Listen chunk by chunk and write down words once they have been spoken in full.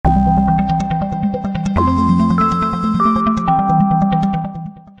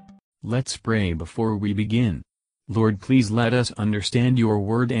Let's pray before we begin. Lord, please let us understand your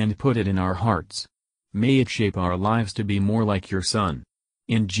word and put it in our hearts. May it shape our lives to be more like your Son.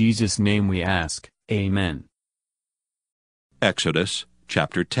 In Jesus' name we ask, Amen. Exodus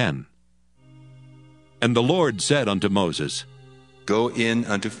chapter 10. And the Lord said unto Moses, Go in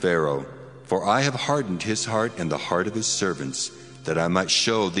unto Pharaoh, for I have hardened his heart and the heart of his servants, that I might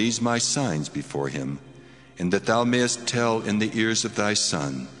show these my signs before him, and that thou mayest tell in the ears of thy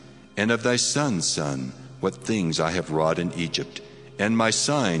son, and of thy son's son, what things I have wrought in Egypt, and my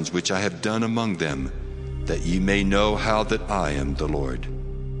signs which I have done among them, that ye may know how that I am the Lord.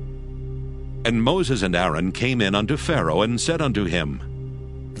 And Moses and Aaron came in unto Pharaoh, and said unto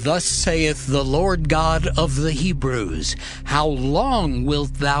him, Thus saith the Lord God of the Hebrews, How long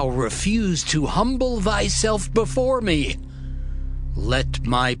wilt thou refuse to humble thyself before me? Let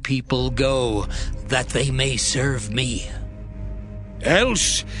my people go, that they may serve me.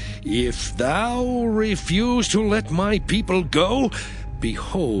 Else, if thou refuse to let my people go,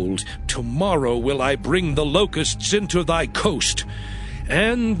 behold, tomorrow will I bring the locusts into thy coast,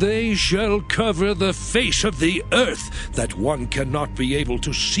 and they shall cover the face of the earth, that one cannot be able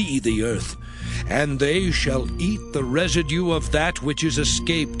to see the earth. And they shall eat the residue of that which is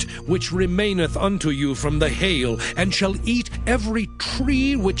escaped, which remaineth unto you from the hail, and shall eat every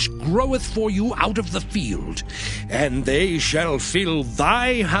tree which groweth for you out of the field. And they shall fill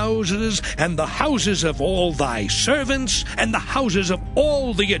thy houses, and the houses of all thy servants, and the houses of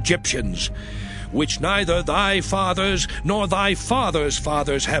all the Egyptians, which neither thy fathers nor thy fathers'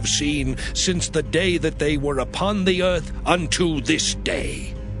 fathers have seen, since the day that they were upon the earth unto this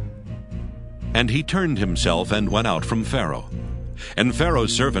day. And he turned himself and went out from Pharaoh. And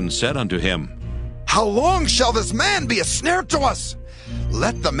Pharaoh's servants said unto him, How long shall this man be a snare to us?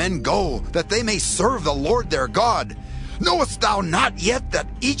 Let the men go, that they may serve the Lord their God. Knowest thou not yet that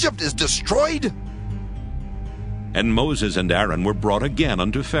Egypt is destroyed? And Moses and Aaron were brought again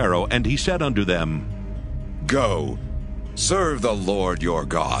unto Pharaoh, and he said unto them, Go, serve the Lord your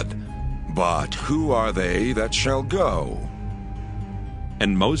God. But who are they that shall go?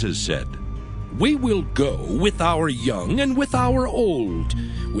 And Moses said, We will go with our young and with our old,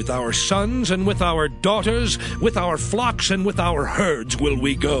 with our sons and with our daughters, with our flocks and with our herds will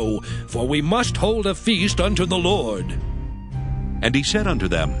we go, for we must hold a feast unto the Lord. And he said unto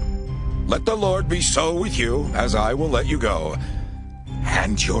them, Let the Lord be so with you, as I will let you go.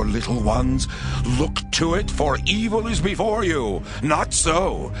 And your little ones, look to it, for evil is before you. Not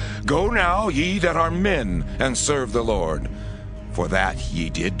so. Go now, ye that are men, and serve the Lord, for that ye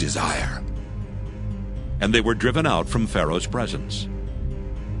did desire. And they were driven out from Pharaoh's presence.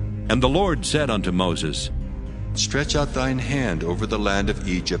 And the Lord said unto Moses, Stretch out thine hand over the land of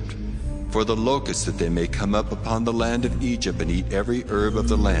Egypt, for the locusts, that they may come up upon the land of Egypt, and eat every herb of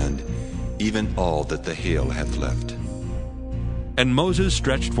the land, even all that the hail hath left. And Moses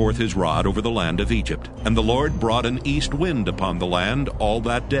stretched forth his rod over the land of Egypt, and the Lord brought an east wind upon the land all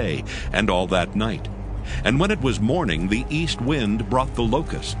that day and all that night. And when it was morning, the east wind brought the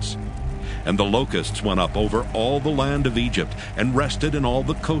locusts. And the locusts went up over all the land of Egypt, and rested in all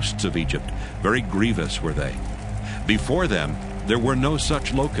the coasts of Egypt. Very grievous were they. Before them there were no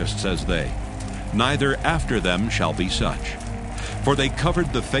such locusts as they, neither after them shall be such. For they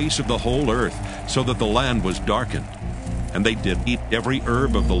covered the face of the whole earth, so that the land was darkened. And they did eat every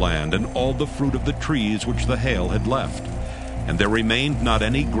herb of the land, and all the fruit of the trees which the hail had left. And there remained not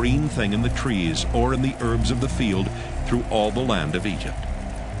any green thing in the trees, or in the herbs of the field, through all the land of Egypt.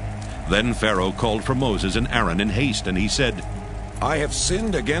 Then Pharaoh called for Moses and Aaron in haste, and he said, I have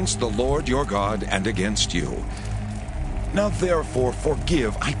sinned against the Lord your God, and against you. Now therefore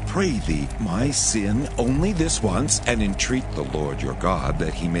forgive, I pray thee, my sin only this once, and entreat the Lord your God,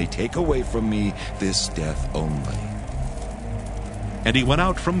 that he may take away from me this death only. And he went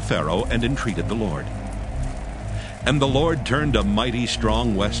out from Pharaoh, and entreated the Lord. And the Lord turned a mighty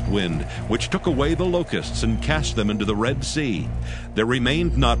strong west wind, which took away the locusts, and cast them into the Red Sea. There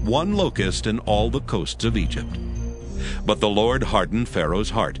remained not one locust in all the coasts of Egypt. But the Lord hardened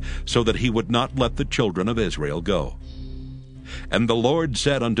Pharaoh's heart, so that he would not let the children of Israel go. And the Lord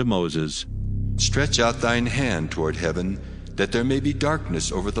said unto Moses, Stretch out thine hand toward heaven, that there may be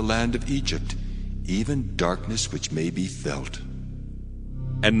darkness over the land of Egypt, even darkness which may be felt.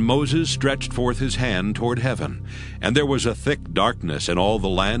 And Moses stretched forth his hand toward heaven, and there was a thick darkness in all the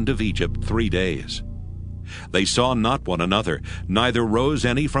land of Egypt 3 days. They saw not one another, neither rose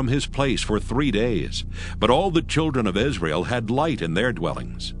any from his place for 3 days. But all the children of Israel had light in their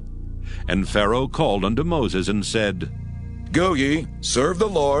dwellings. And Pharaoh called unto Moses and said, Go ye, serve the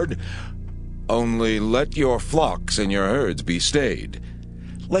Lord, only let your flocks and your herds be stayed,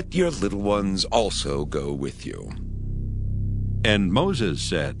 let your little ones also go with you. And Moses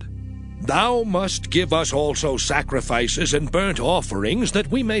said, Thou must give us also sacrifices and burnt offerings, that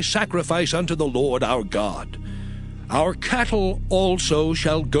we may sacrifice unto the Lord our God. Our cattle also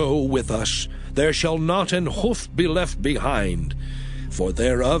shall go with us. There shall not an hoof be left behind. For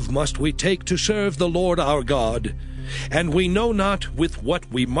thereof must we take to serve the Lord our God. And we know not with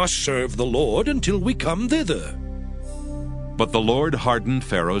what we must serve the Lord until we come thither. But the Lord hardened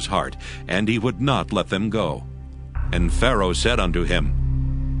Pharaoh's heart, and he would not let them go. And Pharaoh said unto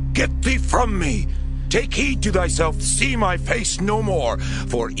him, Get thee from me! Take heed to thyself, see my face no more,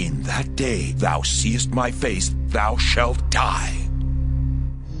 for in that day thou seest my face, thou shalt die.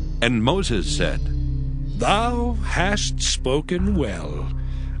 And Moses said, Thou hast spoken well.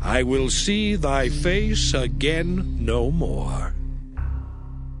 I will see thy face again no more.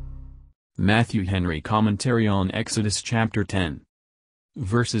 Matthew Henry Commentary on Exodus chapter 10.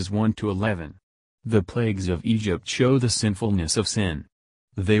 Verses 1 to 11. The plagues of Egypt show the sinfulness of sin.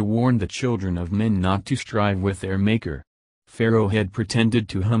 They warned the children of men not to strive with their Maker. Pharaoh had pretended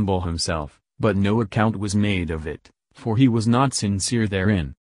to humble himself, but no account was made of it, for he was not sincere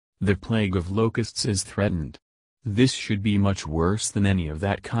therein. The plague of locusts is threatened. This should be much worse than any of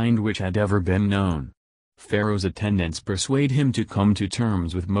that kind which had ever been known. Pharaoh's attendants persuade him to come to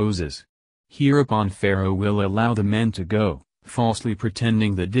terms with Moses. Hereupon Pharaoh will allow the men to go, falsely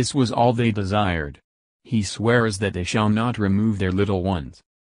pretending that this was all they desired. He swears that they shall not remove their little ones.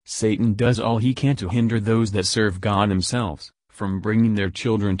 Satan does all he can to hinder those that serve God themselves from bringing their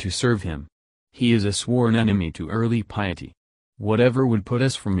children to serve him. He is a sworn enemy to early piety. Whatever would put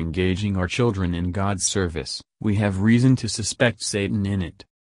us from engaging our children in God's service, we have reason to suspect Satan in it.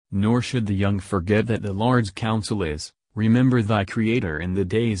 Nor should the young forget that the Lord's counsel is, Remember thy Creator in the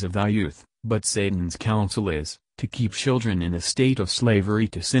days of thy youth, but Satan's counsel is, to keep children in a state of slavery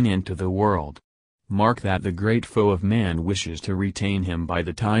to sin and to the world. Mark that the great foe of man wishes to retain him by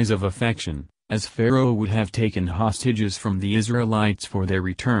the ties of affection, as Pharaoh would have taken hostages from the Israelites for their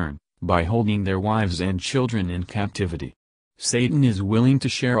return, by holding their wives and children in captivity. Satan is willing to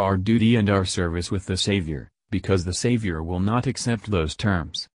share our duty and our service with the Savior, because the Savior will not accept those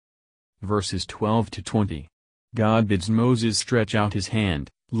terms. Verses 12 to 20. God bids Moses stretch out his hand,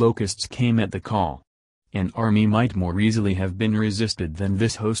 locusts came at the call. An army might more easily have been resisted than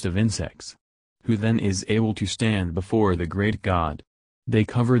this host of insects. Who then is able to stand before the great God? They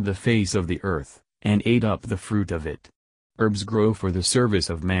covered the face of the earth, and ate up the fruit of it. Herbs grow for the service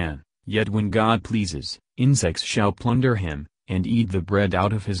of man, yet when God pleases, insects shall plunder him, and eat the bread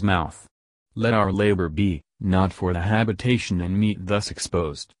out of his mouth. Let our labor be, not for the habitation and meat thus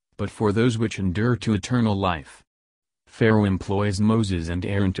exposed, but for those which endure to eternal life. Pharaoh employs Moses and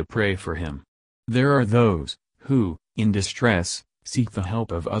Aaron to pray for him. There are those, who, in distress, seek the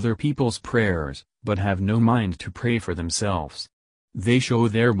help of other people's prayers, but have no mind to pray for themselves. They show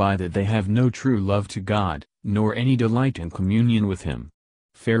thereby that they have no true love to God, nor any delight in communion with Him.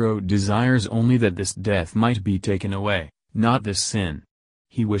 Pharaoh desires only that this death might be taken away, not this sin.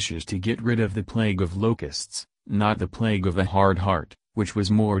 He wishes to get rid of the plague of locusts, not the plague of a hard heart, which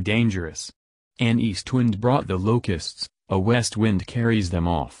was more dangerous. An east wind brought the locusts, a west wind carries them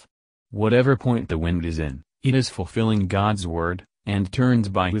off. Whatever point the wind is in, it is fulfilling God's word, and turns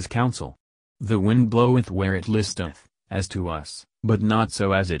by his counsel. The wind bloweth where it listeth, as to us, but not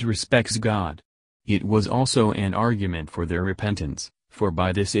so as it respects God. It was also an argument for their repentance, for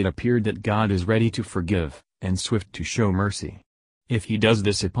by this it appeared that God is ready to forgive, and swift to show mercy. If he does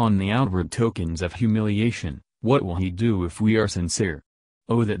this upon the outward tokens of humiliation, what will he do if we are sincere?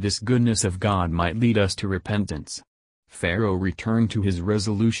 Oh, that this goodness of God might lead us to repentance. Pharaoh returned to his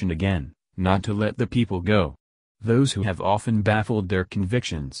resolution again, not to let the people go. Those who have often baffled their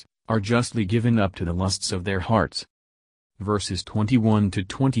convictions, are justly given up to the lusts of their hearts. Verses 21 to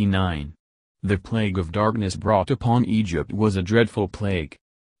 29. The plague of darkness brought upon Egypt was a dreadful plague.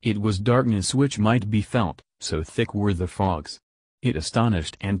 It was darkness which might be felt, so thick were the fogs. It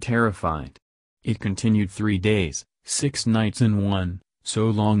astonished and terrified. It continued 3 days, 6 nights and 1, so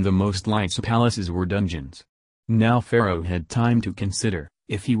long the most lights palaces were dungeons. Now Pharaoh had time to consider,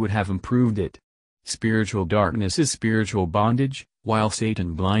 if he would have improved it. Spiritual darkness is spiritual bondage, while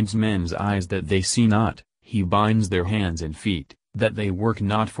Satan blinds men's eyes that they see not, he binds their hands and feet, that they work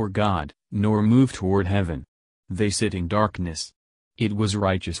not for God, nor move toward heaven. They sit in darkness. It was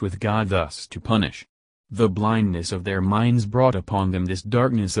righteous with God thus to punish. The blindness of their minds brought upon them this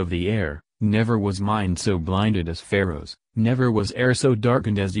darkness of the air. Never was mind so blinded as Pharaoh's, never was air so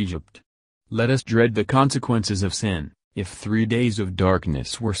darkened as Egypt. Let us dread the consequences of sin. If 3 days of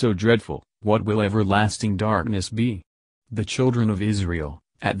darkness were so dreadful, what will everlasting darkness be? The children of Israel,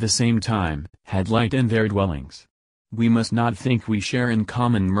 at the same time, had light in their dwellings. We must not think we share in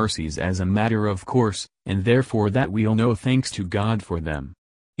common mercies as a matter of course, and therefore that we owe no thanks to God for them.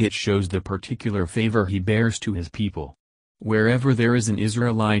 It shows the particular favor he bears to his people. Wherever there is an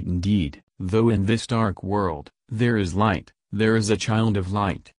Israelite indeed, though in this dark world, there is light, there is a child of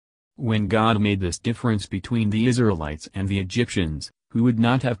light. When God made this difference between the Israelites and the Egyptians, who would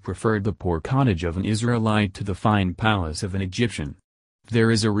not have preferred the poor cottage of an Israelite to the fine palace of an Egyptian? There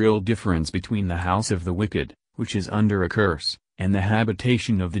is a real difference between the house of the wicked, which is under a curse, and the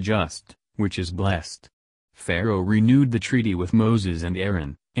habitation of the just, which is blessed. Pharaoh renewed the treaty with Moses and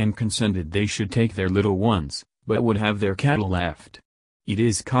Aaron, and consented they should take their little ones, but would have their cattle left. It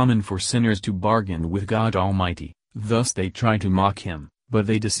is common for sinners to bargain with God Almighty, thus they try to mock him, but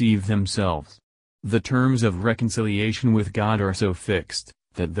they deceive themselves. The terms of reconciliation with God are so fixed,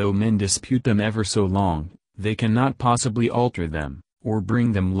 that though men dispute them ever so long, they cannot possibly alter them, or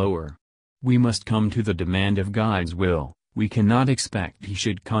bring them lower. We must come to the demand of God's will. We cannot expect he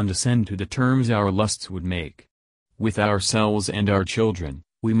should condescend to the terms our lusts would make. With ourselves and our children,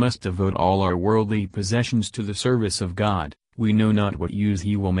 we must devote all our worldly possessions to the service of God. We know not what use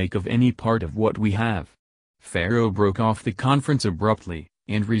he will make of any part of what we have. Pharaoh broke off the conference abruptly,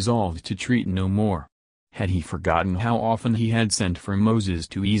 and resolved to treat no more. Had he forgotten how often he had sent for Moses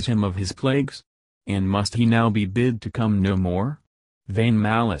to ease him of his plagues? And must he now be bid to come no more? Vain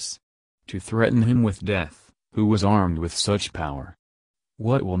malice! To threaten him with death, who was armed with such power.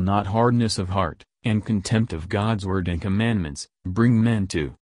 What will not hardness of heart, and contempt of God's word and commandments, bring men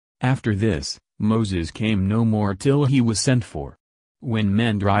to? After this, Moses came no more till he was sent for. When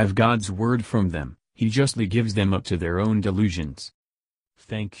men drive God's word from them, he justly gives them up to their own delusions.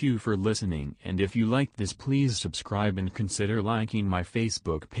 Thank you for listening, and if you liked this, please subscribe and consider liking my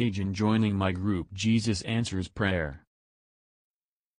Facebook page and joining my group Jesus Answers Prayer.